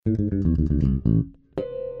Oh,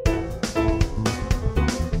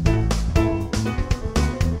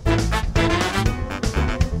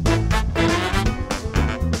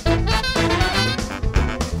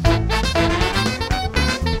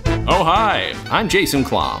 hi, I'm Jason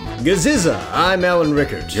Klom. Gaziza, I'm Alan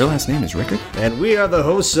Rickard. Your last name is Rickard? And we are the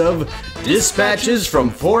hosts of Dispatches from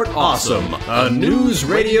Fort Awesome, a news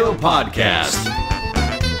radio podcast.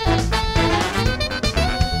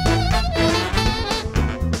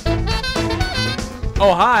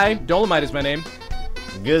 Oh, hi, Dolomite is my name.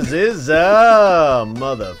 Gaziza,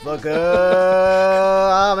 motherfucker.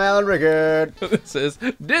 I'm Alan Rickard. This is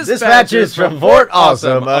Dispatches from Fort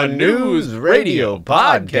Awesome, a news radio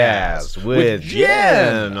podcast with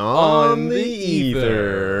Jen on the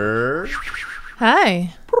ether.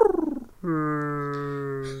 Hi.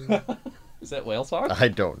 Is that whale song? I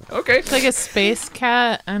don't know. Okay. It's like a space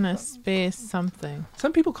cat and a space something.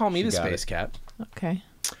 Some people call me the got Space it. Cat. Okay.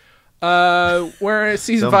 We're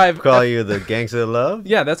season Some 5. call you the Gangsta of Love.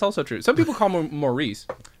 Yeah, that's also true. Some people call me Maurice.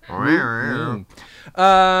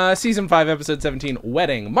 Season 5, episode 17,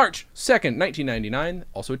 Wedding, March 2nd, 1999.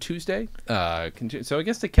 Also Tuesday. So I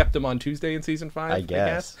guess they kept them on Tuesday in season 5. I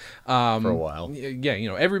guess. For a while. Yeah, you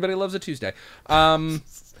know, everybody loves a Tuesday.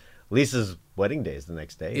 Lisa's wedding day is the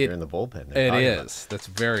next day. They're in the bullpen. It is. That's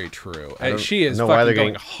very true. don't She is know why fucking they're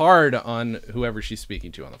going getting- hard on whoever she's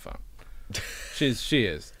speaking to on the phone. She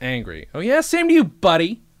is angry. Oh yeah, same to you,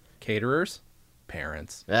 buddy. Caterers,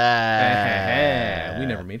 parents. We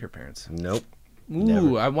never meet her parents. Nope. Ooh,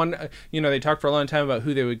 Never. I wonder. You know, they talked for a long time about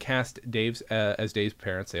who they would cast as Dave's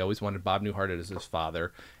parents. They always wanted Bob Newhart as his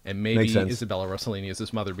father, and maybe Makes sense. Isabella Rossellini as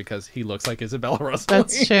his mother because he looks like Isabella Rossellini.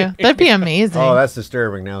 That's true. That'd be amazing. Oh, that's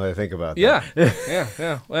disturbing now that I think about that.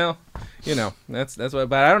 Yeah. Well, you know, that's what.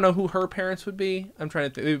 But I don't know who her parents would be. I'm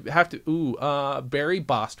trying to think. Have to. Barry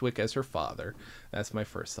Bostwick as her father. That's my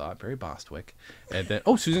first thought. Barry Bostwick, and then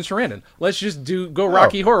Susan Sarandon. Let's just go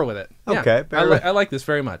Rocky Horror with it. Yeah, Okay, I like this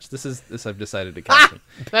very much. This I've decided to cast.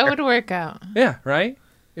 That would work out. Yeah, right.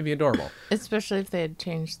 It'd be adorable. Especially if they had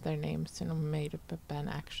changed their names to made have been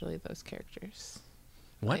actually those characters.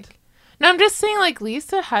 What? Like, no, I'm just saying, like,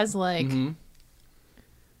 Lisa has, like, Mm-hmm.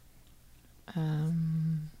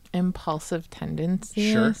 impulsive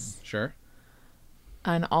tendencies. Sure.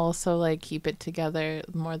 And also, like, keep it together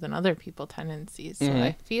more than other people tendencies. So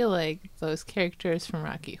I feel like those characters from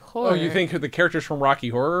Rocky Horror. Oh, you think the characters from Rocky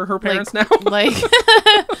Horror are her like, parents now? Like,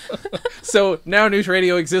 So now News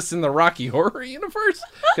Radio exists in the Rocky Horror universe?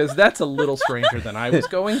 Because that's a little stranger than I was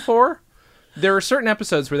going for. There are certain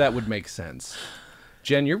episodes where that would make sense.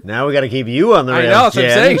 Jen, you're... Now we got to keep you on the rails, I know, that's what I'm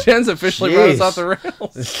Jen. saying. Jen's officially brought us Jeez. off the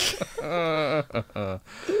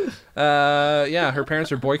rails. Yeah, her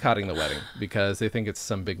parents are boycotting the wedding because they think it's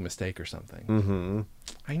some big mistake or something. Mm-hmm.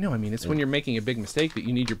 I know. I mean, it's when you're making a big mistake that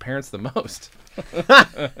you need your parents the most.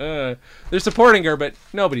 They're supporting her, but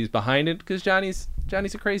nobody's behind it because Johnny's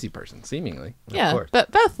a crazy person, seemingly. yeah, course. but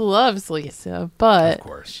Beth loves Lisa, but Of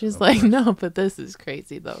course, she's of like, no, but this is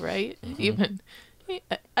crazy, though, right? Even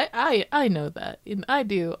I know that, and I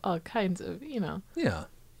do all kinds of, Yeah. yeah.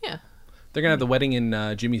 They're gonna have the wedding in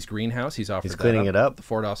Jimmy's greenhouse. He's offered. He's cleaning it up. The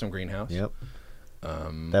Fort Awesome greenhouse. Yep.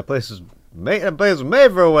 That place was made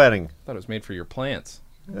for a wedding. Thought it was made for your plants.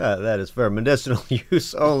 That is for medicinal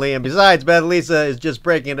use only. And besides, Beth Lisa is just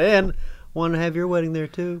breaking it in. Want to have your wedding there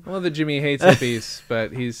too? Well, the Jimmy hates hippies,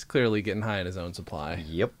 but he's clearly getting high in his own supply.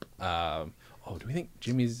 Yep. Do we think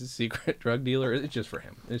Jimmy's a secret drug dealer? It's just for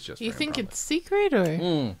him. It's just. You for think him, it's secret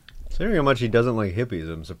or? Considering how much he doesn't like hippies,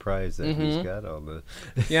 I'm surprised that he's got all the.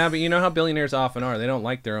 Yeah, but you know how billionaires often are. They don't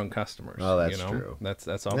like their own customers. Oh, that's you know? true. That's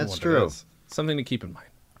all. That's what it true. is. Something to keep in mind.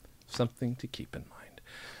 Something to keep in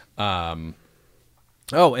mind.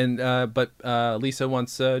 But Lisa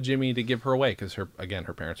wants Jimmy to give her away because her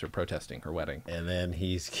parents are protesting her wedding. And then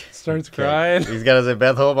he Starts crying. He's got to say,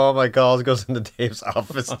 Beth, hold all my calls. Goes into Dave's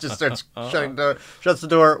office, just starts shuts the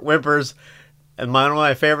door, whimpers. And one of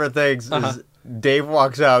my favorite things is Dave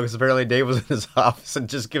walks out because apparently Dave was in his office and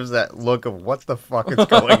just gives that look of what the fuck is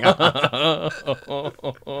going on.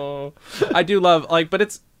 I do love but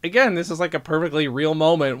it's again, this is like a perfectly real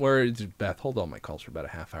moment where it's, Beth, hold all my calls for about a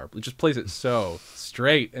half hour. It just plays it so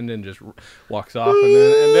straight and then just walks off and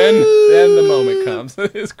then the moment comes.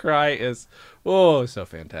 His cry is so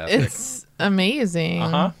fantastic. It's amazing.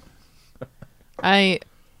 Uh-huh.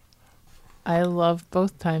 I love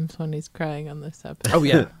both times when he's crying on this episode. Oh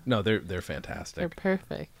yeah. No, they're They're fantastic.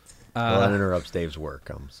 perfect. Well, that interrupts Dave's work,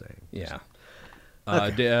 I'm saying. Yeah.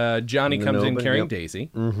 Johnny In the comes in Nova, carrying yep. Daisy.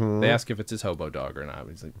 They ask if it's his hobo dog or not.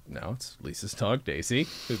 He's like, no, it's Lisa's dog, Daisy,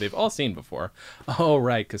 who they've all seen before. Oh,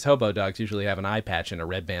 right, because hobo dogs usually have an eye patch and a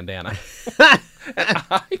red bandana. An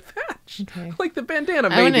eye patch? Okay. Like the bandana,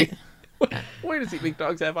 I maybe. Where does he think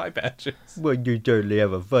dogs have eye patches? Well, you totally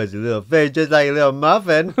have a fuzzy little face just like a little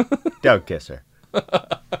muffin. Don't kiss her.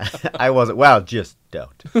 I wasn't. Well, just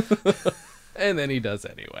don't. And then he does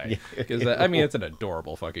anyway. Because, I mean, it's an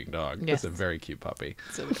adorable fucking dog. Yes. It's a very cute puppy.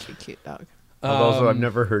 It's a really cute dog. Also, I've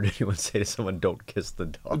never heard anyone say to someone, don't kiss the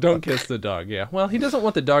dog. Don't kiss the dog, yeah. Well, he doesn't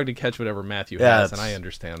want the dog to catch whatever Matthew Yeah, has, and I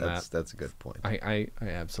understand that. That's a good point. I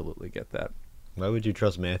absolutely get that. Why would you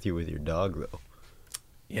trust Matthew with your dog, though?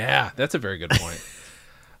 Yeah, that's a very good point.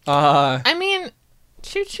 I mean,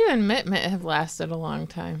 Choo Choo and Mit Mit have lasted a long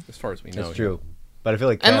time. As far as we know. That's true. But I feel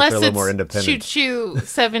like cats Unless are a little it's more Choo independent. Choo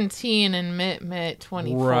 17 and Mit Mit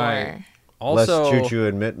 24. Right. Unless Also, Choo Choo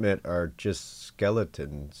and Mit Mit are just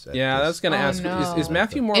skeletons. at yeah, this- that's going to Oh, ask, no. is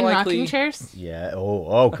Matthew more In likely... rocking chairs? Yeah.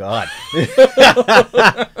 Oh, God.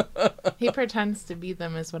 He pretends to be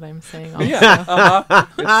them, is what I'm saying. Also. Yeah,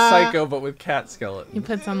 it's Psycho, but with cat skeleton. He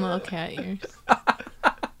puts on little cat ears.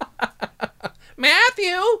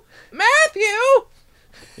 Matthew!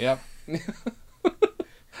 Yep.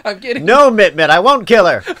 I'm getting... No, Mit Mit, I won't kill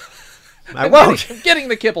her. I won't. I'm getting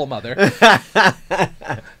the kibble, mother.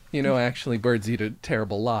 You know, actually, birds eat a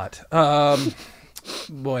terrible lot.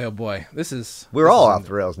 Boy, oh boy, this is... We're all off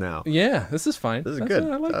the rails now. Yeah, this is fine. This is That's good.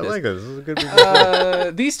 I like I this. like this. This is a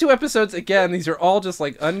good. These two episodes, again, these are all just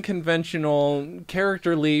like unconventional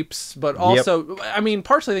character leaps, but also, I mean,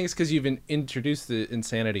 partially I think it's because you've introduced the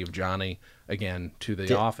insanity of Johnny again to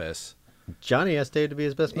the office. Johnny asked Dave to be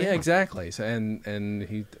his best man. Yeah, exactly. So, and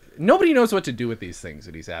he nobody knows what to do with these things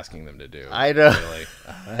that he's asking them to do. I know. Really.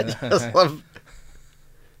 I just love.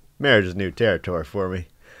 Marriage is new territory for me.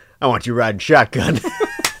 I want you riding shotgun.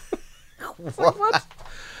 What?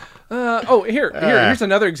 Here's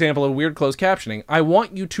another example of weird closed captioning. I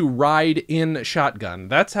want you to ride in shotgun.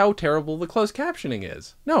 That's how terrible the closed captioning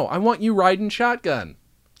is. No, I want you riding shotgun.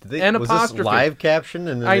 And was apostrophe. this live caption?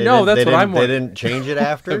 And then I they know, didn't- that's they what didn't- I'm They wondering. didn't change it That'd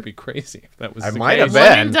after. be crazy if that was I the might have case. been. One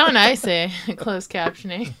Ben. and done, I say. Closed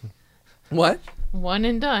captioning. What? One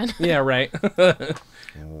and done. Yeah, right.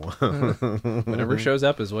 Whatever shows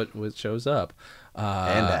up is what shows up.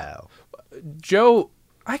 And how? Joe,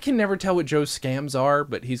 I can never tell what Joe's scams are,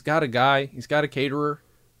 but he's got a guy. He's got a caterer.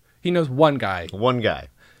 He knows one guy. One guy.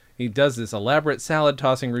 He does this elaborate salad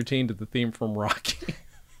tossing routine to the theme from Rocky.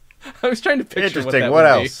 I was trying to picture what Interesting. that What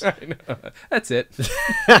would else? be. I know. That's it.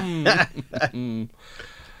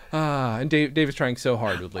 And Dave is trying so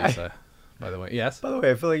hard with Lisa. By the way, yes. By the way,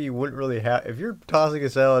 I feel like you wouldn't really have if you're tossing a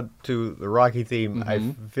salad to the Rocky theme. I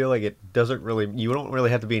feel like it doesn't really. You don't really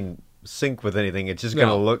have to be in sync with anything. It's just gonna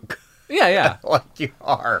No. look Yeah. like you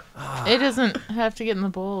are. It doesn't have to get in the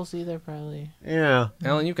bowls either, probably. Yeah.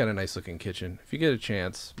 Alan, you've got a nice looking kitchen. If you get a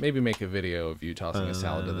chance, maybe make a video of you tossing a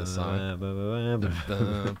salad to this song.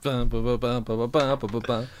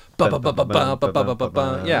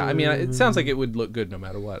 Yeah, I mean, it sounds like it would look good no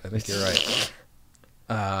matter what. I think you're right.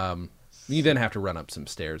 You then have to run up some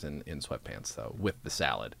stairs in sweatpants, though, with the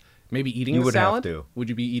salad. Maybe eating You the would have salad? to. Would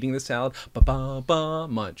you be eating the salad? Ba-ba-ba,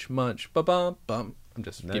 munch, ba-bum-bum. I'm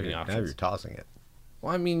just Now giving you're, you now you're options. tossing it.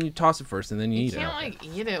 Well, I mean, you toss it first and then you You eat can't, it. like,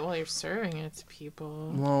 eat it while you're serving it to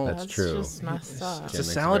people. Well, That's true. Just messed up. It's a makes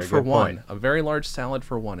a salad very for good one. point. A very large salad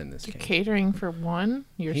for one in this You're case. catering for one?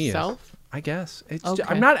 He is. Yourself? I guess. Okay.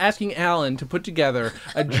 I'm not asking Alan to put together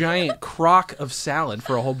a giant crock of salad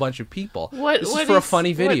for a whole bunch of people. What- this what is for a is-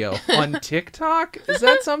 funny what- video on TikTok. Is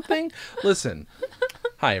that something? Listen.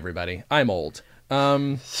 Hi, everybody. I'm old. So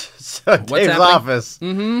Dave's happening? office.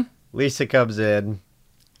 Mm-hmm. Lisa comes in,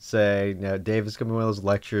 say, "Now Dave is coming to one of those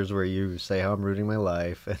lectures where you say how I'm ruining my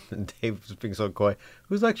life," and then Dave's being so coy.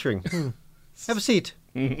 Who's lecturing? Have a seat.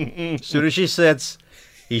 As soon as she sits,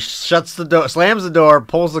 he shuts the door, slams the door,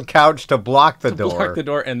 pulls the couch to block the door. Block the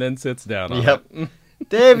door and then sits down on Yep. it.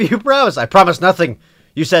 Dave, you promised. I promised nothing.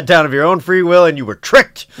 You sat down of your own free will and you were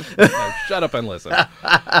tricked. Now, shut up and listen.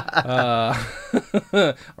 All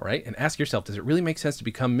right, and ask yourself, does it really make sense to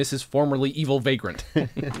become Mrs. Formerly Evil Vagrant?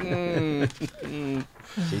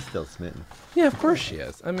 She's still smitten. Yeah, of course she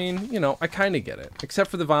is. I mean, you know, I kind of get it. Except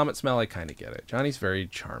for the vomit smell, I kind of get it. Johnny's very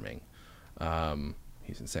charming.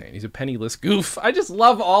 He's insane. He's a penniless goof. I just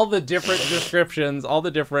love all the different descriptions, all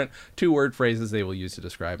the different two-word phrases they will use to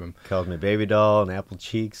describe him. Calls me baby doll and apple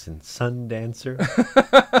cheeks and sun dancer.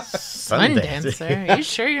 Sun dancer? Are you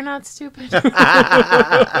sure you're not stupid? Such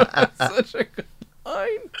a good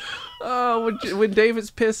line. Oh, when Dave is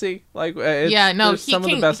pissy, like Yeah, no, there's some of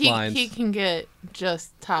the best lines. He can get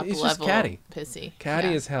just top He's level just catty. pissy. Catty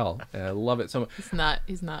Yeah. as hell. And I love it so much.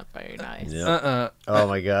 He's not very nice. Yeah. Oh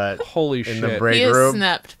my god. Holy In shit. the break He is room.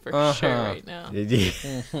 snapped for sure Uh-huh. right now. Yeah.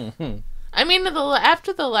 I mean,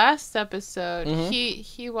 after the last episode, Mm-hmm.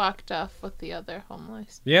 he walked off with the other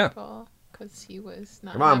homeless Yeah. people because he was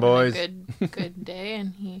not Come on, having boys. a good day,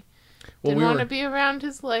 and he Well, didn't we want were- to be around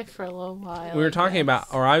his life for a little while. We were I talking guess. about,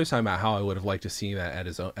 or I was talking about how I would have liked to see that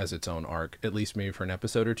as its own arc, at least maybe for an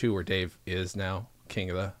episode or two, where Dave is now king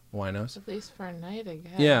of the winos. At least for a night, I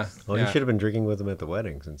guess. Yeah. Well, yeah. he should have been drinking with them at the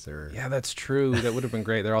wedding since they're. Yeah, that's true. That would have been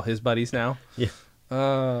great. They're all his buddies now. Yeah.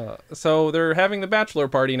 So they're having the bachelor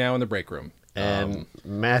party now in the break room. And I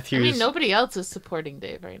Matthews. mean, nobody else is supporting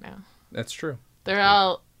Dave right now. That's true. They're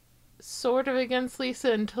all sort of against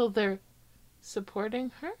Lisa until they're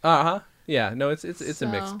supporting her. Yeah. No, it's a So-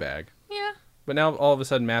 mixed bag. Yeah. But now all of a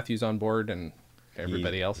sudden Matthew's on board and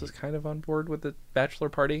everybody else is kind of on board with the bachelor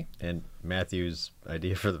party. And Matthew's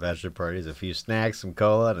idea for the bachelor party is a few snacks, some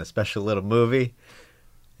cola, and a special little movie.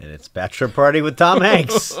 And it's bachelor party with Tom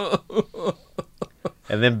Hanks.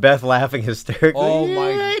 And then Beth laughing hysterically. Oh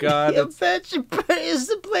my God, The bachelor party is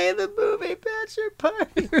to play the movie Bachelor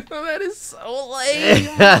Party. That is so lame.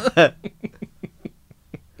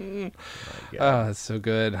 Oh, that's so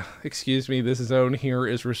good. Excuse me, this zone here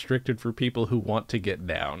is restricted for people who want to get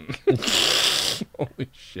down. Holy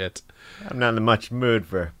shit. I'm not in much mood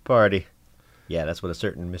for a party. Yeah, that's what a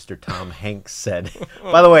certain Mr. Tom Hanks said.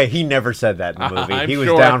 By the way, he never said that in the movie. I'm He was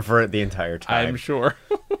sure. down for it the entire time. I'm sure.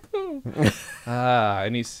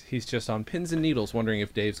 And he's just on pins and needles wondering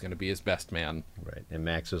if Dave's going to be his best man. Right. And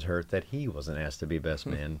Max was hurt that he wasn't asked to be best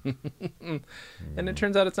man. And it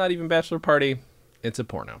turns out it's not even bachelor party. It's a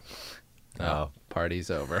porno. Oh. Party's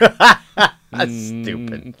over. That's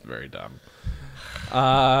stupid. It's very dumb.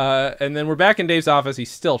 And then we're back in Dave's office.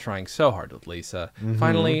 He's still trying so hard with Lisa.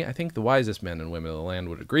 Finally, I think the wisest men and women of the land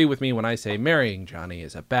would agree with me when I say marrying Johnny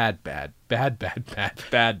is a bad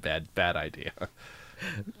idea.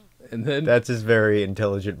 And then That's his very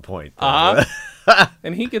intelligent point.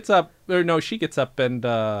 and he gets up, or no, she gets up and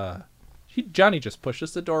Johnny just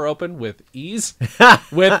pushes the door open with ease,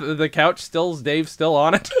 with the couch Dave still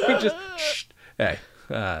on it. He just, shh, hey,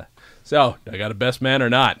 so I got a best man or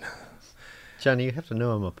not? Johnny, you have to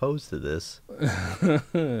know I'm opposed to this.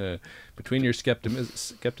 Between your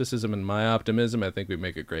skepticism and my optimism, I think we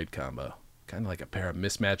make a great combo. Kind of like a pair of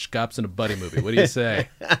mismatched cops in a buddy movie. What do you say?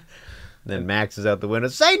 Then Max is out the window.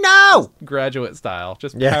 Say no! Graduate style,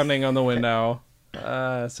 just Yeah. pounding on the window.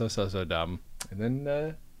 So dumb. And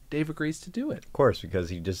then Dave agrees to do it. Of course, because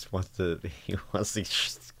he just wants to. He wants to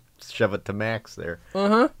shove it to Max there.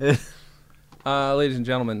 Ladies and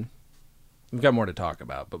gentlemen, we've got more to talk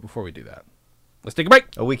about, but before we do that, let's take a break.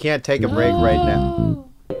 Oh, we can't take a break right now.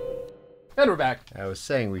 And we're back. I was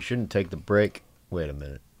saying we shouldn't take the break. Wait a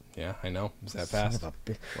minute. Yeah, I know. Is that fast?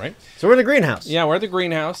 Right? So we're in the greenhouse. Yeah, we're at the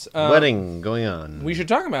greenhouse. Wedding going on. We should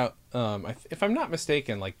talk about, if I'm not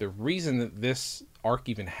mistaken, like the reason that this arc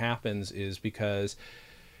even happens is because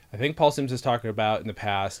I think Paul Sims has talked about in the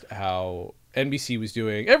past how NBC was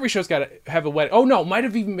doing, every show's got to have a wedding. Oh no, might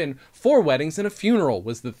have even been 4 weddings and a funeral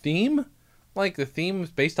was the theme. Like the theme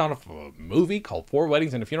was based on a movie called 4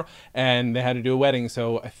 Weddings and a Funeral, and they had to do a wedding.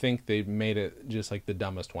 So I think they made it just like the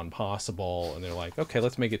dumbest one possible. And they're like, okay,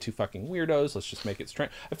 let's make it 2 fucking weirdos. Let's just make it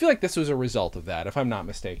strange. I feel like this was a result of that, if I'm not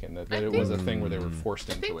mistaken, that it was a thing where they were forced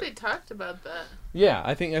I into think it. they talked about that. Yeah,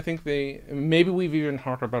 I think they, maybe we've even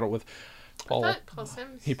talked about it with Paul. I thought Paul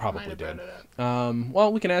Sims He might probably have did. brought it up.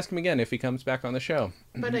 Well, we can ask him again if he comes back on the show.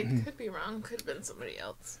 But I could be wrong. Could have been somebody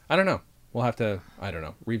else. I don't know. We'll have to, I don't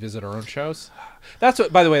know, revisit our own shows. That's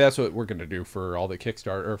what, by the way, that's what we're going to do for all the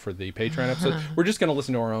Kickstarter, or for the Patreon episodes. We're just going to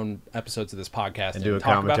listen to our own episodes of this podcast and do a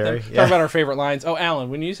talk about them. commentary. Talk about our favorite lines. Oh, Alan,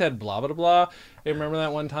 when you said blah, blah, blah, you remember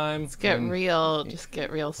that one time? Just get real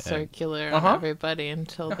circular on everybody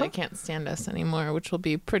until they can't stand us anymore, which will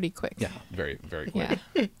be pretty quick. Yeah, very, very quick.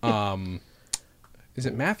 Yeah. Is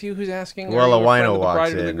it Matthew who's asking? Well, are a you friend wino of the walks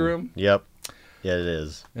bride in. or the groom? Yep. Yeah, it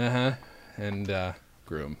is. And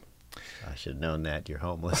groom. I should have known that. You're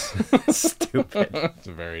homeless. Stupid. It's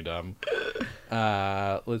very dumb.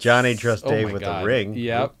 Johnny trusts Dave my with God. a ring.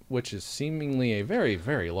 Yep, which is seemingly a very,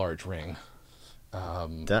 very large ring.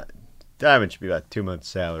 Diamond should be about 2 months'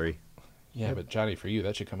 salary. Yeah, but Johnny, for you,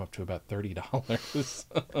 that should come up to about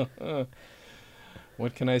 $30.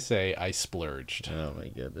 What can I say? I splurged. Oh my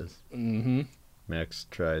goodness. Mm-hmm. Max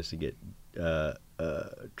tries to get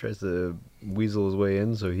tries to weasel his way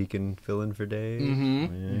in so he can fill in for Dave.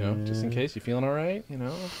 Mm-hmm. You know, just in case. You feeling all right? You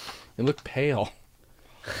know, you look pale.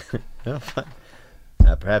 No, fine.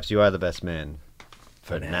 Perhaps you are the best man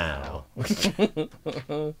for now.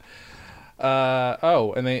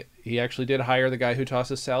 And he actually did hire the guy who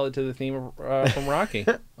tosses salad to the theme from Rocky.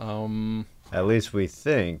 At least we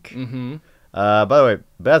think. Mm-hmm. By the way,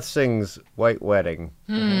 Beth sings White Wedding.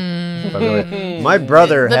 My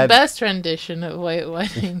brother The had... best rendition of White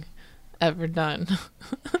Wedding ever done.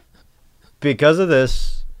 Because of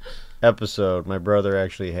this episode, my brother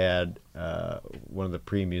actually had one of the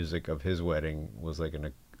pre-music of his wedding was like in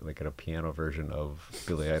a piano version of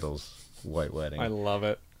Billy Idol's White Wedding. I love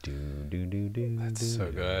it. That's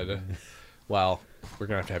so good. Well, we're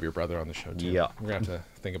going to have your brother on the show, too. Yeah. We're going to have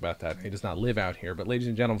to think about that. He does not live out here. But, ladies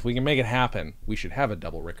and gentlemen, if we can make it happen, we should have a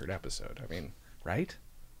double Rickard episode. I mean, right?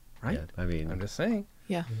 Right? Yeah, I mean... I'm just saying.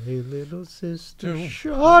 Yeah. Hey, little sister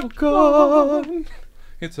shotgun.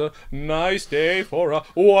 It's a nice day for a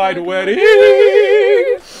white wedding.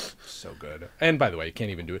 So good. And by the way, you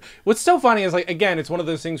can't even do it. What's so funny is, like, again, it's one of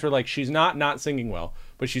those things where, like, she's not singing well,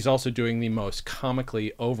 but she's also doing the most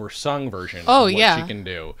comically oversung version of what she can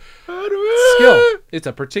do. Skill. It's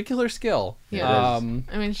a particular skill. Yeah. I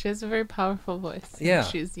mean, she has a very powerful voice. Yeah.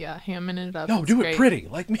 She's, hamming it up. No, It's do great. it pretty,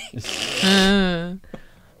 like me.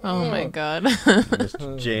 Oh my God.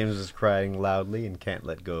 Mr. James is crying loudly and can't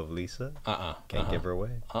let go of Lisa. Can't give her away.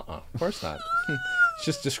 Of course not. It's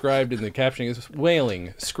just described in the captioning as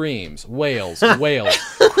wailing, screams, wails,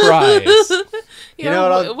 cries. You know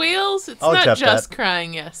know, what, whales, it's I'll not accept just that.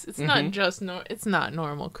 crying, yes. It's not just, it's not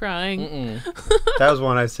normal crying. That was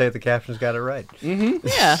one I say the captions got it right.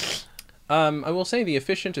 Yeah. I will say the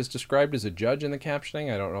efficient is described as a judge in the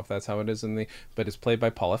captioning. I don't know if that's how it is but it's played by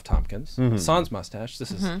Paul F. Tompkins. Sans mustache.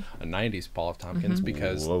 This is a 90s Paul F. Tompkins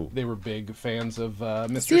because they were big fans of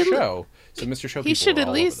Mr. See, Show. So Mr. Show He people should were at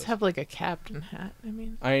all least over this. have like a captain hat. I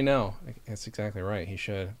mean, I know. That's exactly right. He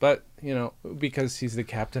should. But, because he's the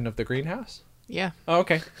captain of the greenhouse. yeah. Oh,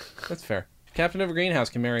 okay. That's fair. Captain of a greenhouse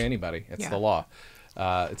can marry anybody. It's the law.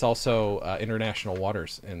 It's also international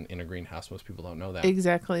waters in a greenhouse. Most people don't know that.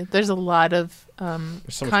 Exactly. There's a lot of so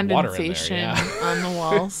much water in there, condensation yeah. on the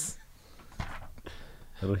walls. A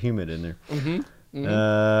little humid in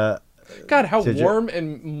there. God, how Did you- warm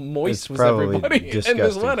and moist It's was probably everybody in disgusting.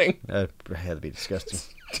 this wedding? That had to be disgusting.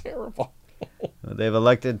 Terrible. They've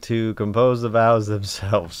elected to compose the vows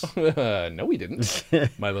themselves. No, we didn't.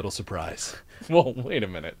 My little surprise. Well, wait a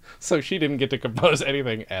minute. So she didn't get to compose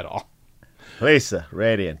anything at all. Lisa,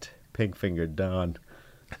 radiant, pink-fingered dawn.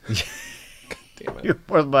 Damn it. You're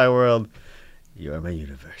worth my world. You are my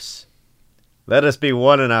universe. Let us be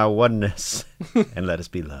one in our oneness, and let us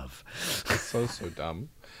be love. So dumb.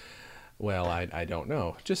 Well, I don't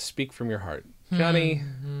know. Just speak from your heart. Johnny,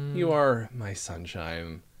 you are my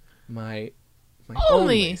sunshine. My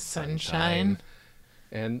Only sunshine.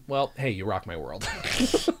 And, well, hey, you rock my world.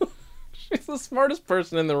 She's the smartest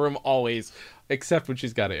person in the room always, except when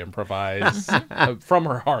she's got to improvise from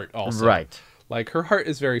her heart also. Right. Like, her heart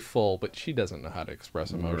is very full, but she doesn't know how to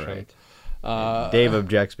express emotion. Right. Dave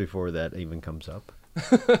objects before that even comes up.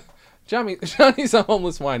 Johnny's a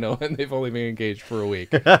homeless wino, and they've only been engaged for a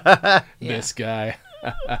week. This guy.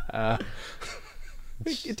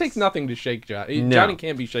 It takes nothing to shake Johnny. No. Johnny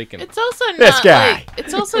can't be shaken. It's also not This guy. like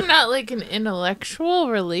it's also not like an intellectual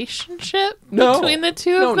relationship No. between the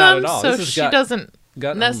two No, of not them. at all. So This is she gut- doesn't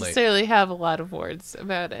gut only. necessarily have a lot of words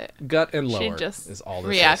about it. Gut and lower She just is all this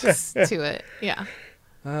reacts to it. Yeah.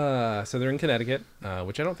 So they're in Connecticut,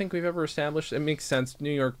 which I don't think we've ever established. It makes sense. New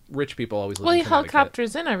York rich people always live Well, he in Connecticut.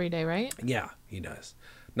 helicopters in every day, right? Yeah, he does.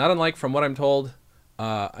 Not unlike from what I'm told.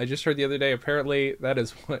 I just heard the other day, apparently that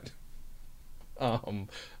is what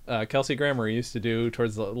Kelsey Grammer used to do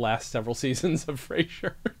towards the last several seasons of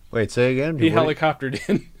Frasier. Wait, say again? He What- helicoptered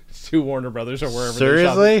in to Warner Brothers or wherever.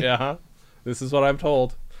 Seriously? They shot. Yeah. This is what I'm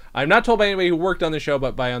told. I'm not told by anybody who worked on the show,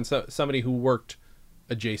 but by somebody who worked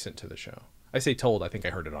adjacent to the show. I say told. I think I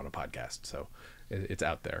heard it on a podcast, so it's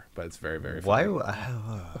out there. But it's very, very funny.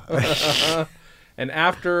 Why? And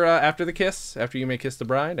after the kiss, after You May Kiss the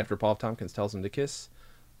Bride, after Paul F. Tompkins tells him to kiss,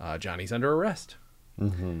 Johnny's under arrest.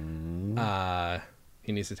 Mm-hmm.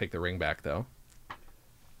 He needs to take the ring back, though.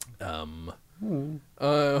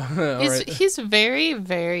 He's very,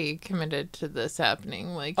 very committed to this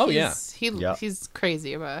happening. Like, Oh, he's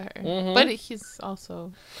crazy about her, but he's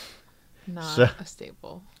also not a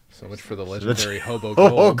staple. So much for the legendary Hobo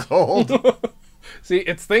Oh, Gold. gold. See,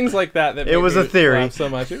 it's things like that that It make was me a theory. laugh so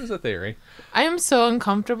much. It was a theory. I am so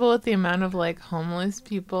uncomfortable with the amount of like homeless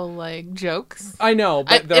people like jokes. I know,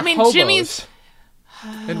 but they're hobos Jimmy's.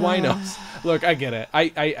 and winos. Look, I get it.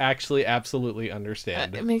 I actually absolutely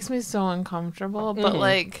understand. It makes me so uncomfortable, but Mm-hmm.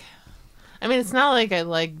 like, I mean, it's not like I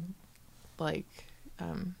like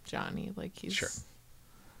Johnny. Like he's Sure.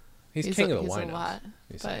 He's king of the he's winos. a lot, you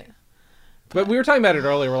but say. But we were talking about it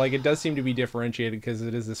earlier. We're like, it does seem to be differentiated because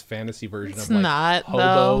it is this fantasy version it's of like not hobo.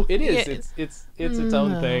 though. It is. Yeah, It's its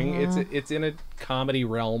own thing. It's in a comedy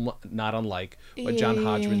realm, not unlike what John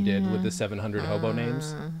Hodgman did with the 700 hobo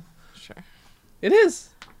names. sure. It is.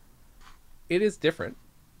 It is different.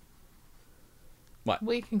 What?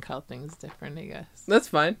 We can call things different, I guess. That's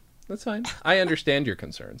fine. That's fine. I understand your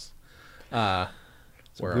concerns. Where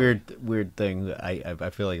are we? Weird thing. That I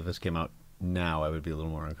feel like if this came out now, I would be a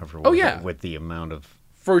little more uncomfortable. Oh, with yeah. it, with the amount of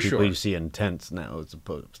For people sure. you see in tents now, as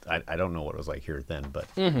opposed. I don't know what it was like here then, but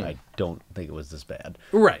I don't think it was this bad.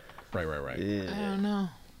 Right. I don't know.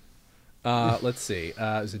 Let's see. It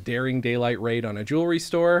was a daring daylight raid on a jewelry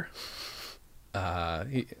store.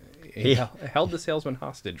 He held the salesman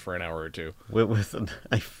hostage for an hour or two. With a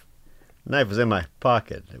knife. The knife was in my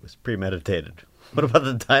pocket. It was premeditated. What about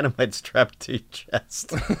the dynamite strapped to your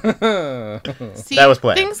chest? See, That was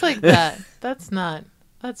planned. things like that. That's not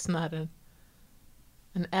an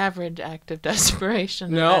average act of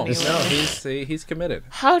desperation. No, in any way. he's committed.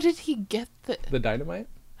 How did he get The dynamite?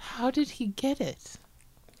 How did he get it?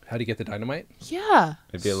 How'd he get the dynamite? Yeah,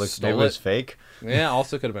 Maybe it looked Stole maybe it was it. fake. Yeah,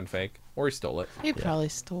 also could have been fake, or he stole it. he probably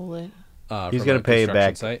stole it. He's from gonna a pay construction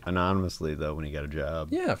back site. anonymously though when he got a job.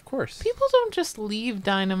 Yeah, of course. People don't just leave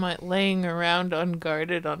dynamite laying around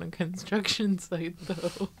unguarded on a construction site,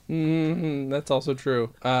 though. That's also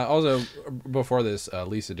true. Also, before this,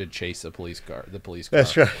 Lisa did chase the police car.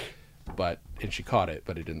 That's right. And she caught it,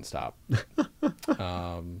 but it didn't stop.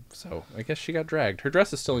 So I guess she got dragged. Her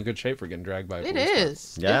dress is still in good shape for getting dragged by a It police car.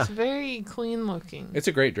 is. Yeah. It's very clean looking. It's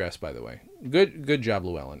a great dress, by the way. Good job,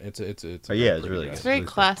 Llewellyn. It's a yeah, very it's pretty really dress. It's very Looks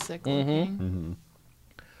like- classic looking.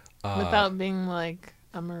 Without being like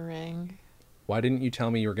a meringue. Why didn't you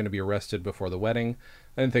tell me you were going to be arrested before the wedding?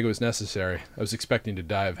 I didn't think it was necessary. I was expecting to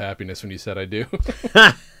die of happiness when you said I do.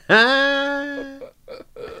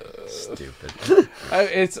 Stupid.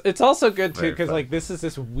 It's also good too Very because fun. like this is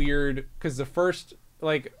this weird because the first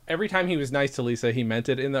like every time he was nice to Lisa he meant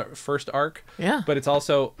it in the first arc. Yeah. But it's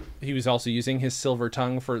also he was also using his silver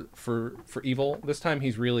tongue for evil. This time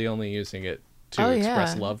he's really only using it to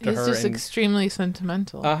express love to He's her. just and, extremely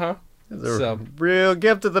sentimental. uh-huh. The So real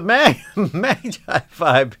gift of the Magi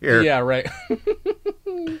vibe here. yeah, right.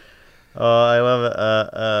 Oh, I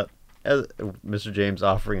love it. As Mr. James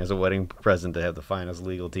offering as a wedding present to have the finest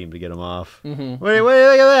legal team to get him off. Mm-hmm. Wait,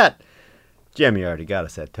 look at that. Jim, you already got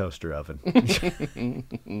us that toaster oven.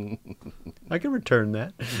 I can return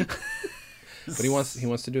that. But he wants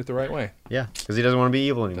to do it the right way. Yeah, because he doesn't want to be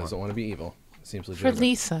evil anymore. Doesn't want to be evil. Seems For legitimate.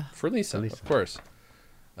 Lisa. For Lisa, of course.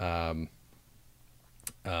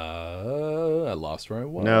 I lost where I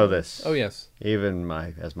was. Know this. Oh yes. Even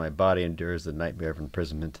as my body endures the nightmare of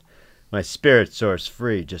imprisonment, my spirit soars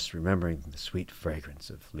free, just remembering the sweet fragrance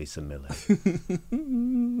of Lisa Miller.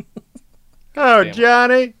 Oh, Damn.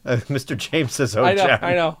 Johnny! Mr. James says, "Oh, I know. Johnny."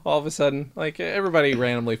 I know. All of a sudden, like everybody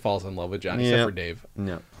randomly falls in love with Johnny Yeah. except for Dave.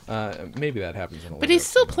 No. Maybe that happens in a But later he's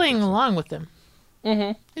still episode. playing along with him.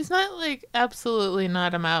 Mm-hmm. He's not like absolutely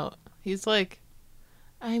not him out. He's like,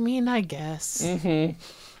 I mean, I guess. Back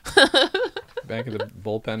at the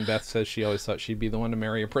bullpen, Beth says she always thought she'd be the one to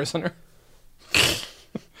marry a prisoner.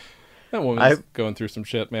 That woman's going through some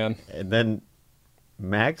shit, man. And then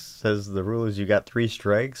Max says the rule is you got 3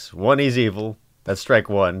 strikes. 1, he's evil. That's strike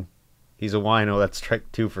 1. He's a wino. That's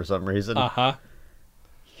strike 2 for some reason. Uh-huh.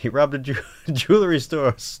 He robbed a jewelry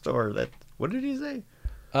store. That what did he say?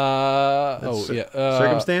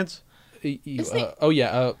 Circumstance? He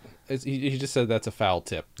just said that's a foul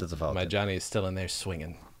tip. That's a foul My tip. Johnny is still in there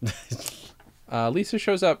swinging. Lisa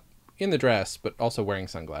shows up in the dress, but also wearing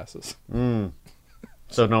sunglasses.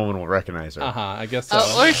 So no one will recognize her. I guess so. Or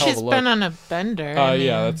Hell of she's a look. been on a bender. I mean,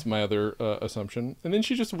 Yeah, that's my other assumption. And then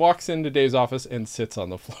she just walks into Dave's office and sits on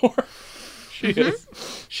the floor.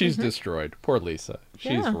 She's destroyed. Poor Lisa.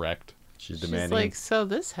 She's Yeah. wrecked. She's she's demanding. like, so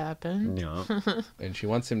this happened. No. And she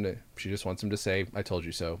just wants him to say, I told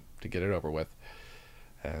you so, to get it over with.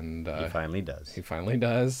 And He finally does. he finally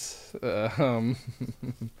does.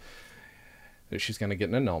 She's going to get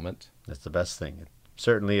an annulment. That's the best thing.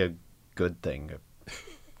 Certainly a good thing. A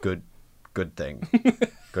good thing.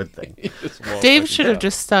 Good thing. Dave should have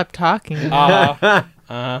just stopped talking for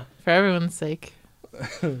everyone's sake.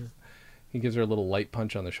 He gives her a little light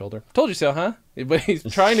punch on the shoulder. Told you so, huh? But he's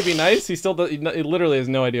trying to be nice. He still he literally has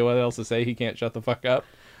no idea what else to say. He can't shut the fuck up.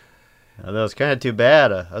 That was kind of too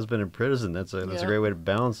bad. A husband in prison. That's a Yeah. great way to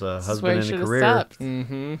balance a This is where husband he and a should career. have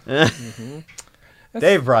stopped.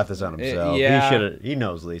 Dave brought this on himself. yeah. He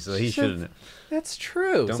knows Lisa. He shouldn't. That's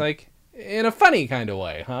true. It's Don't- like in a funny kind of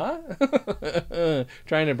way, huh?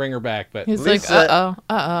 Trying to bring her back, but He's Lisa- like,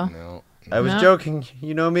 uh-oh. no. I was No. joking.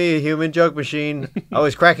 You know me, a human joke machine.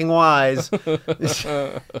 Always cracking wise.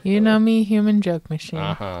 You know me, human joke machine.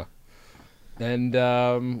 Uh-huh. And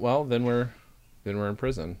well, then we're in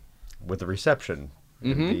prison. With the reception.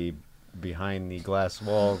 The behind the glass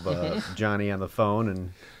wall, Johnny on the phone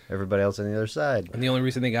and everybody else on the other side. And the only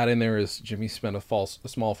reason they got in there is Jimmy spent a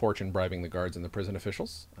small fortune bribing the guards and the prison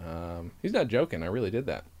officials. He's not joking. I really did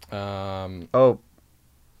that. Oh,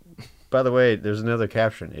 by the way, there's another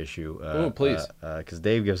caption issue. Oh, please. Because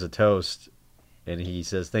Dave gives a toast, and he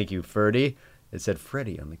says, "Thank you, Ferdy." It said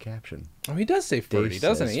Freddy on the caption. Oh, he does say Ferdy,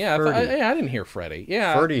 doesn't says he? Yeah, Ferdy. I didn't hear Freddy.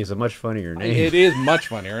 Yeah, Ferdy is a much funnier name. it is much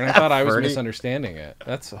funnier, and I thought I was Ferdy. misunderstanding it.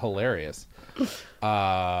 That's hilarious.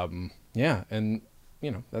 Yeah, and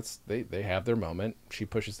you know they have their moment. She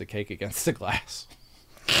pushes the cake against the glass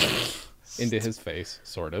into his face,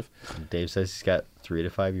 sort of. Dave says he's got 3 to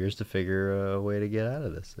 5 years to figure a way to get out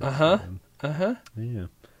of this. Yeah.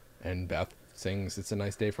 And Beth sings "It's a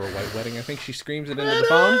Nice Day for a White Wedding." I think she screams it into the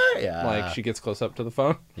phone. Yeah. Like she gets close up to the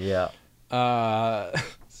phone. Yeah.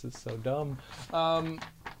 This is so dumb.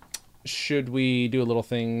 Should we do a little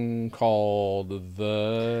thing called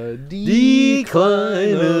the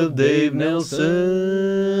Decline of Dave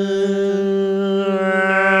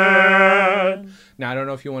Nelson. Now, I don't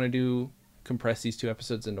know if you want to compress these 2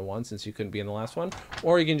 episodes into one since you couldn't be in the last one,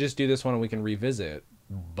 or you can just do this one and we can revisit.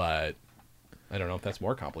 But I don't know if that's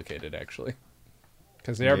more complicated, actually,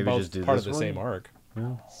 because they are Maybe just both do part of this the one? same arc.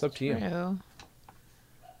 It's up to you. True.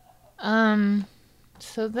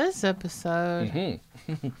 So this episode,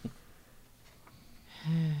 Mm-hmm.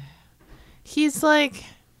 he's like,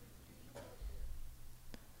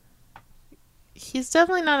 he's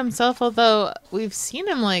definitely not himself, although we've seen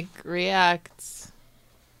him like react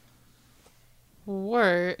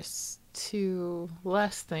worse to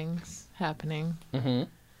less things happening.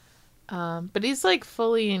 Mm-hmm. But he's like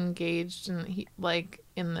fully engaged and he like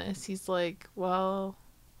in this. He's like, well,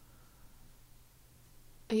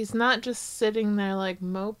 he's not just sitting there like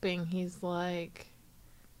moping. He's like,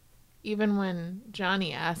 even when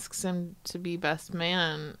Johnny asks him to be best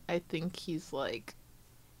man, I think he's like,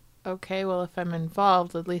 okay, well, if I'm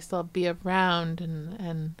involved, at least I'll be around,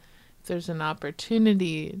 and if there's an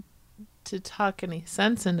opportunity to talk any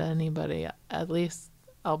sense into anybody, at least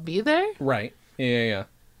I'll be there. Right. Yeah.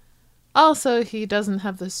 Also, he doesn't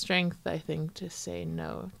have the strength, I think, to say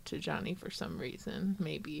no to Johnny for some reason,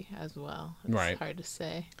 maybe as well. It's Right. hard to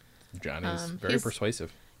say. Johnny's very he's-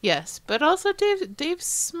 persuasive. Yes, but also Dave's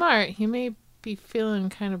smart. He may be feeling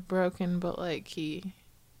kind of broken, but like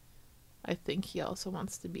I think he also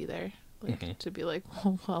wants to be there. Like to be like,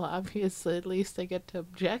 well, obviously at least I get to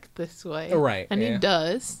object this way. Right, And yeah. he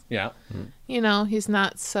does. Yeah. You know, he's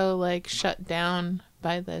not so like shut down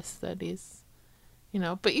by this that he's, you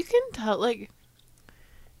know, but you can tell like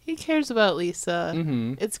he cares about Lisa.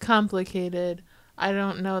 Mm-hmm. It's complicated. I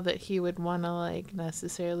don't know that he would want to like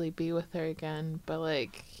necessarily be with her again, but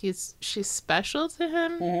like she's special to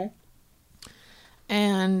him. Mm-hmm.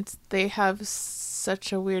 And they have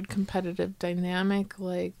such a weird competitive dynamic.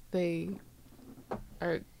 Like they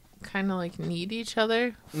are kind of like need each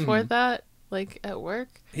other for that, like at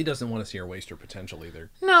work. He doesn't want to see her waste her potential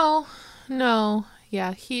either. No.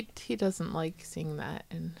 Yeah, he doesn't like seeing that,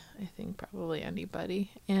 and I think probably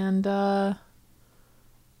anybody. And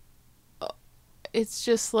it's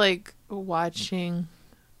just like watching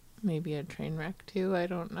maybe a train wreck too. I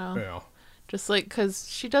don't know. Yeah. Just like, because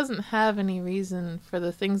she doesn't have any reason for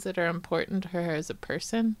the things that are important to her as a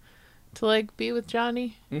person to like be with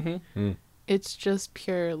Johnny. Mm-hmm. It's just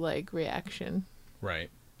pure like reaction Right.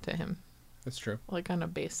 to him, That's true. like on a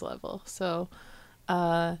base level. So,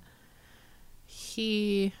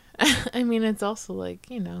 he, I mean, it's also like,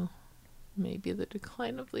 you know, maybe the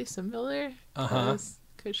decline of Lisa Miller. Uh-huh.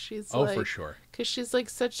 Because she's Oh, like, for sure. because she's like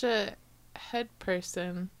such a head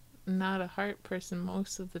person, not a heart person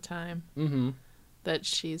most of the time. Mm-hmm. That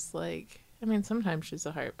she's like, I mean, sometimes she's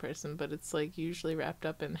a heart person, but it's like usually wrapped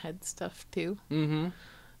up in head stuff too. Mm-hmm.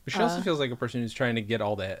 But she also feels like a person who's trying to get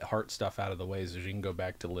all that heart stuff out of the way so she can go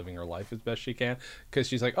back to living her life as best she can. Because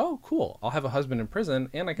she's like, oh, cool. I'll have a husband in prison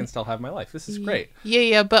and I can still have my life. This is great.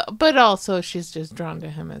 Yeah, but also she's just drawn to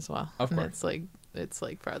him as well. Of And course. it's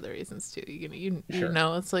like for other reasons too. You Sure.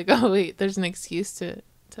 know, it's like, oh wait, there's an excuse to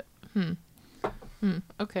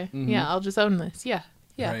okay, yeah, I'll just own this. Yeah,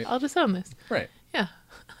 Right. I'll just own this. Right. Yeah.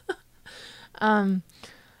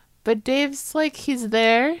 But Dave's like, he's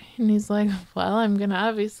there and he's like, well, I'm going to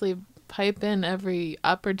obviously pipe in every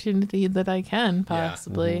opportunity that I can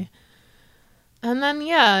possibly. And then,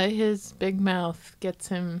 yeah, his big mouth gets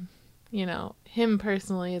him you know, him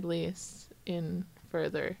personally at least in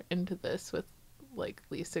further into this with like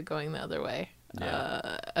Lisa going the other way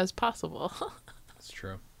as possible. That's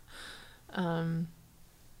true.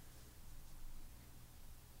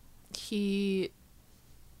 He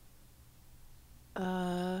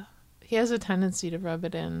has a tendency to rub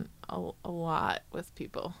it in a lot with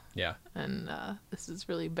people, Yeah, and this has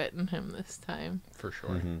really bitten him this time. for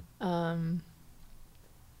sure.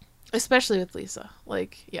 Especially with Lisa.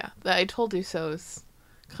 Like, yeah, the I told you so's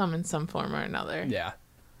come in some form or another. Yeah.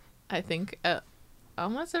 I think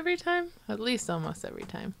almost every time. At least almost every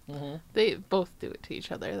time. They both do it to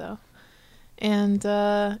each other, though. And,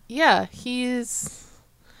 yeah, he's...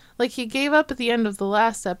 Like, he gave up at the end of the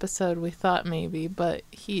last episode, we thought maybe, but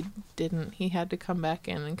he didn't. He had to come back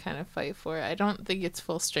in and kind of fight for it. I don't think it's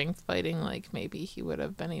full strength fighting like maybe he would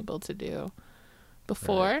have been able to do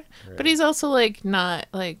before. Right. But he's also, like, not,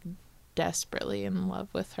 like, desperately in love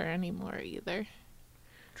with her anymore either.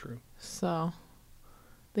 True. So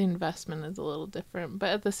the investment is a little different, but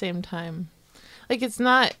at the same time, like, it's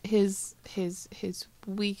not his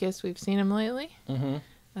weakest we've seen him lately.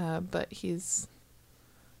 But he's,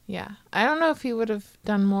 yeah. I don't know if he would have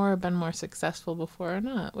done more or been more successful before or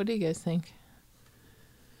not. What do you guys think?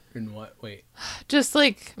 In what? Wait. Just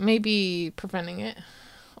like maybe preventing it.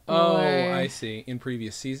 Oh, Or- I see. In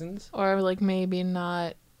previous seasons? Or like maybe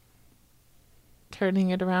not turning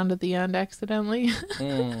it around at the end accidentally.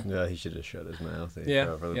 Yeah, he should have shut his mouth.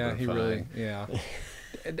 Yeah, for the yeah, he really, fine. yeah.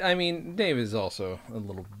 I mean, Dave is also a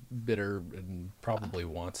little bitter and probably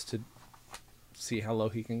wants to see how low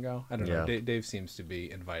he can go. I don't know. Yeah. Dave seems to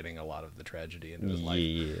be inviting a lot of the tragedy into his life.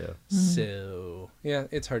 Yeah. So, yeah,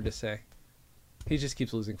 it's hard to say. He just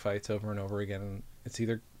keeps losing fights over and over again. And it's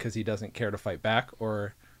either because he doesn't care to fight back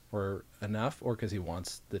or enough, or because he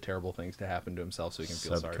wants the terrible things to happen to himself so he can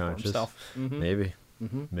feel sorry for Subconscious. himself. Maybe.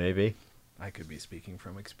 Maybe. I could be speaking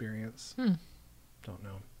from experience. Don't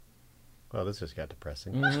know. Well, this just got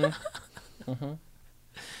depressing.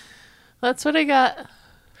 That's what I got.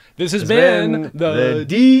 This has It's been been the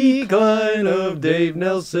decline of Dave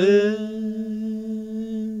Nelson.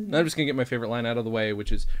 I'm just gonna get my favorite line out of the way,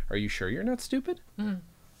 which is, "Are you sure you're not stupid?"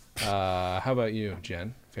 How about you,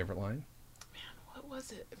 Jen? Favorite line? What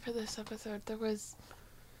was it for this episode? There was...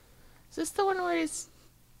 Is this the one where he's...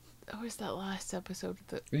 Or was that last episode?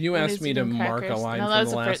 You when asked he's me to eating mark a crackers? line No, from that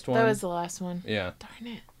was the last one. That was the last one. Yeah.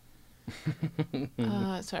 Darn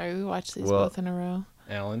it. Sorry, we watched these Well, both in a row.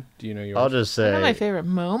 Alan, do you know yours? I'll just I know my say, favorite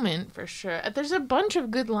moment for sure. There's a bunch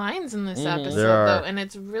of good lines in this episode, There are. though, and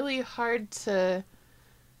it's really hard to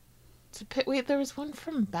pick. Wait, there was one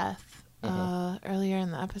from Beth earlier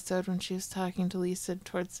in the episode when she was talking to Lisa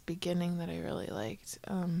towards the beginning that I really liked.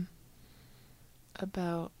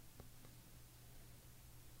 About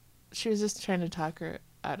she was just trying to talk her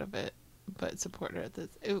out of it, but support her at this.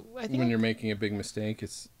 I think When you're making a big mistake,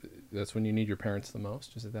 that's when you need your parents the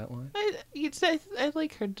most. Is it that line? I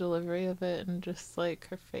like her delivery of it and just like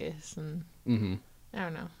her face and I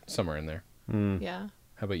don't know. Somewhere in there. Yeah.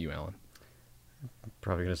 How about you, Alan?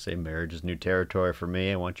 probably going to say marriage is new territory for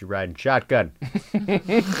me. I want you riding shotgun.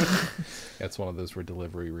 That's one of those where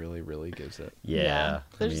delivery really, really gives it. Yeah.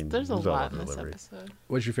 I There's mean, there's a all lot in this delivery. episode.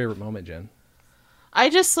 What's your favorite moment, Jen? I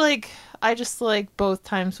just like both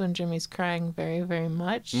times when Jimmy's crying very, very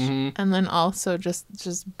much, and then also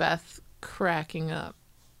just Beth cracking up.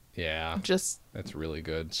 Yeah, Just that's really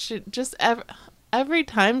good. she just every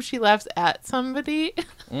time she laughs at somebody.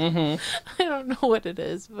 I don't know what it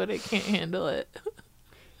is, but I can't handle it.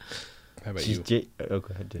 How about She's you? oh, go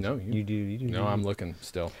ahead. No, you do. No, I'm looking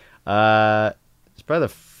still. It's probably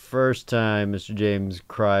the first time Mr. James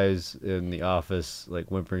cries in the office,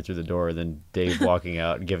 like whimpering through the door, then Dave walking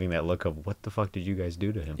out and giving that look of, what the fuck did you guys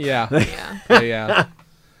do to him? Yeah, Yeah. yeah.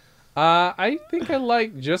 I think I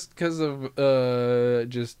like just because of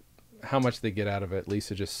just how much they get out of it.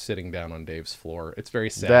 Lisa just sitting down on Dave's floor. It's very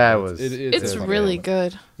sad. That was- It's a- really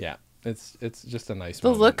good. Yeah, it's just a nice. The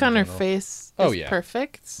moment look in on her general. face Oh, is yeah.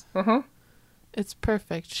 perfect. It's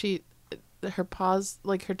perfect. Her pause,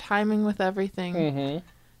 like her timing with everything,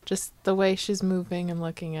 just the way she's moving and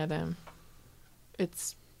looking at him.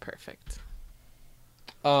 It's perfect.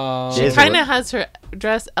 She Jason, kind of has her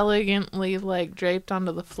dress elegantly like draped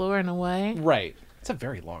onto the floor in a way. Right. It's a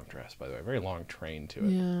very long dress, by the way. Very long train to it.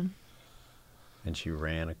 Yeah. And she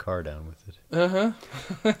ran a car down with it.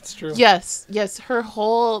 That's true. Yes.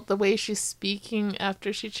 The way she's speaking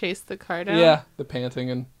after she chased the car down. Yeah, the panting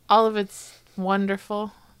and All of it's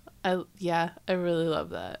wonderful. I really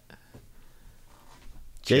love that.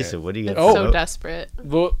 Jason, what do you It's got? Oh. so desperate.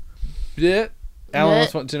 yeah. Alan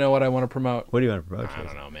Bleh. wants to know what I want to promote. What do you want to promote? I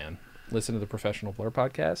don't know, man. listen to the Professional Blur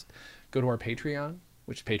podcast, go to our Patreon,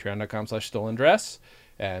 which is patreon.com/stolendress,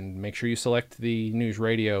 and make sure you select the News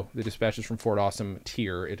Radio, the Dispatches from Fort Awesome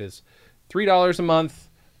tier. It is $3 a month.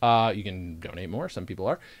 You can donate more. Some people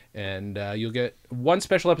are. And you'll get one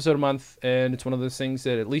special episode a month. And it's one of those things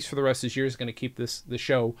that, at least for the rest of this year, is going to keep the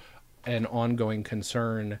show an ongoing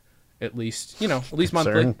concern, at least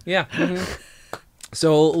monthly. Yeah. Mm-hmm.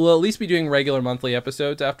 So we'll at least be doing regular monthly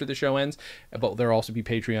episodes after the show ends, but there'll also be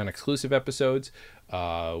Patreon exclusive episodes.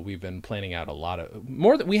 We've been planning out a lot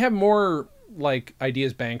of we have more like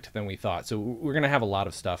ideas banked than we thought. So we're going to have a lot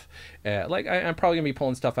of stuff. I'm probably going to be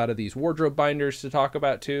pulling stuff out of these wardrobe binders to talk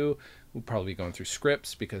about too. We'll probably be going through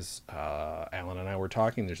scripts because Alan and I were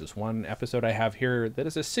talking. There's this one episode I have here that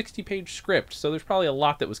is a 60-page script. So there's probably a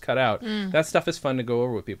lot that was cut out. That stuff is fun to go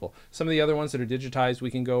over with people. Some of the other ones that are digitized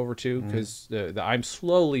we can go over too, because I'm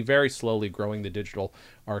very slowly growing the digital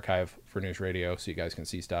archive for News Radio so you guys can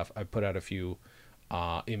see stuff. I put out a few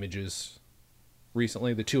images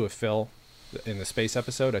recently. The two of Phil in the space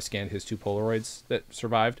episode. I scanned his 2 Polaroids that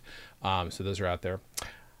survived. So those are out there.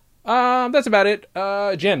 That's about it.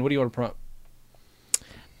 Jen, what do you want to promote?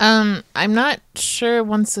 I'm not sure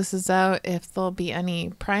once this is out if there'll be any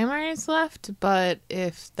primaries left, but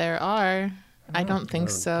if there are, I don't think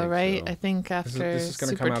so, right? so. I think after This is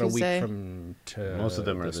going to Super come out Tuesday. a week from Most of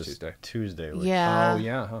them are this this Tuesday. Tuesday. Yeah. Oh,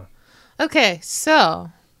 yeah, huh? Okay,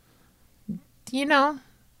 so,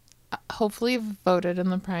 hopefully you've voted in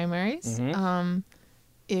the primaries.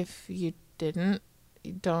 If you didn't,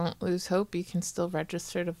 you don't lose hope. You can still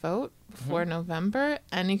register to vote before November.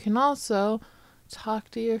 And you can also talk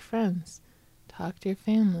to your friends, talk to your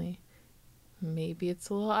family. Maybe it's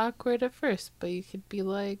a little awkward at first, but you could be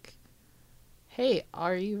like, hey,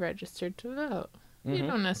 are you registered to vote? You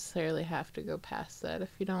don't necessarily have to go past that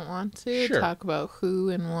if you don't want to. Sure. Talk about who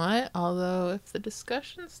and what. Although if the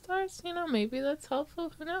discussion starts, maybe that's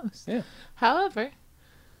helpful. Who knows? Yeah. However,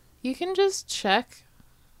 you can just check,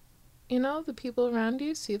 the people around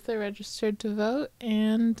you, see if they're registered to vote.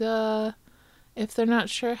 And if they're not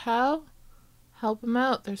sure how, help them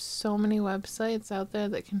out. There's so many websites out there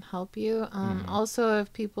that can help you. Also,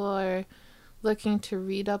 if people are looking to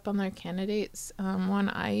read up on their candidates, one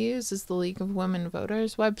I use is the League of Women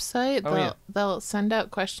Voters website. They'll send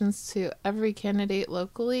out questions to every candidate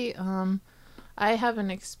locally. I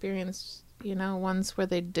haven't experienced, ones where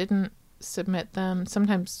they didn't submit them.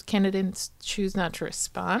 Sometimes candidates choose not to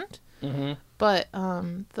respond, but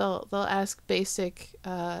they'll ask basic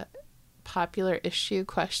popular issue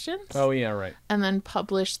questions. Oh, yeah, right. And then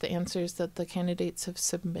publish the answers that the candidates have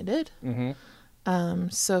submitted.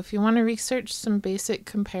 So if you want to research some basic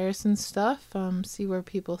comparison stuff, see where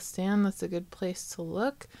people stand, that's a good place to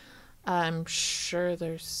look. I'm sure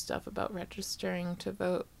there's stuff about registering to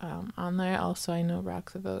vote on there. Also, I know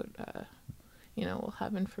Rock the Vote, will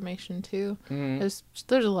have information too. There's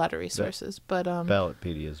a lot of resources, but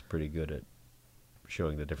Ballotpedia is pretty good at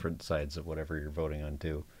showing the different sides of whatever you're voting on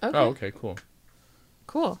too. okay. Oh, okay, cool.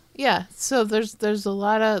 Cool. Yeah. So there's a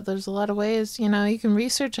lot of ways, you can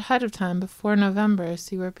research ahead of time before November,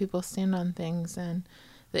 see where people stand on things and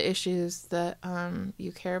the issues that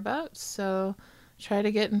you care about. So try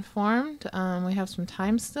to get informed. We have some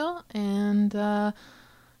time still, and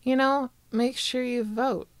make sure you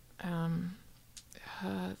vote.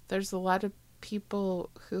 There's a lot of people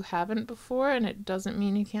who haven't before, and it doesn't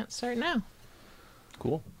mean you can't start now.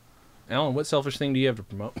 Cool. Alan, what selfish thing do you have to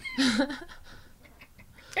promote?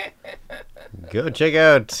 Go check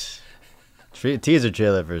out teaser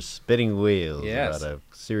trailer for Spinning Wheels, Yes. about a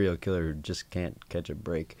serial killer who just can't catch a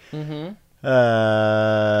break. Follow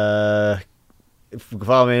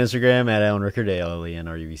me on Instagram at Alan Rickert,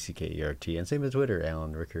 ALLENRUECKERT, and same as Twitter,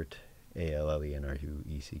 Alan Rickert,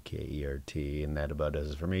 ALLENRUECKERT, and that about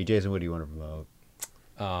does it for me. Jason, what do you want to promote?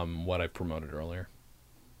 What I promoted earlier.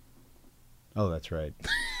 Oh, that's right.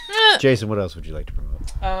 Jason, what else would you like to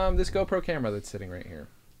promote? This GoPro camera that's sitting right here.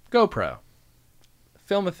 GoPro.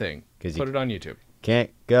 Film a thing. 'Cause Put you it on YouTube. Can't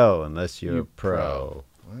go unless you're You a pro.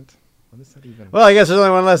 What? What is that even? Well, I guess there's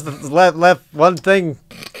only one left one thing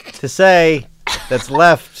to say that's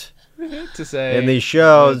left to say in these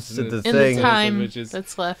shows. In The In thing. the time which is-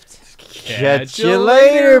 that's left. Catch you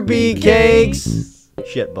later, B-cakes.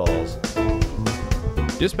 Shitballs.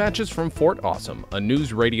 Dispatches from Fort Awesome, a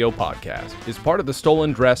news radio podcast, is part of the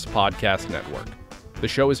Stolen Dress Podcast Network. The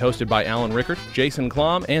show is hosted by Alan Rickert, Jason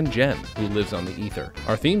Klom, and Jen, who lives on the ether.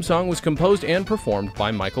 Our theme song was composed and performed by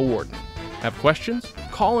Michael Warden. Have questions?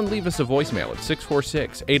 Call and leave us a voicemail at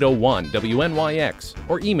 646-801-WNYX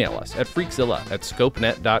or email us at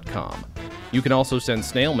freakzilla@scopenet.com. You can also send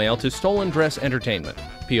snail mail to Stolen Dress Entertainment,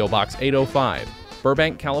 P.O. Box 805,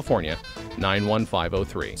 Burbank, California,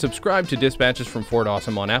 91503. Subscribe to Dispatches from Fort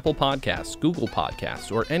Awesome on Apple Podcasts, Google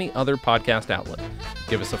Podcasts, or any other podcast outlet.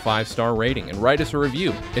 Give us a 5-star rating and write us a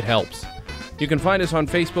review. It helps. You can find us on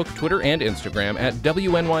Facebook, Twitter, and Instagram at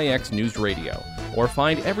WNYX News Radio, or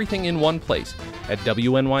find everything in one place at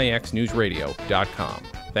WNYXNewsRadio.com.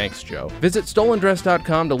 Thanks, Joe. Visit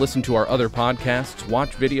stolendress.com to listen to our other podcasts,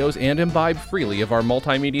 watch videos, and imbibe freely of our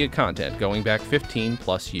multimedia content going back 15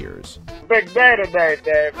 plus years. Big day today,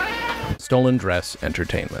 Dave. Stolen Dress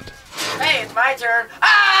Entertainment. Hey, it's my turn.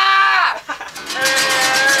 Ah!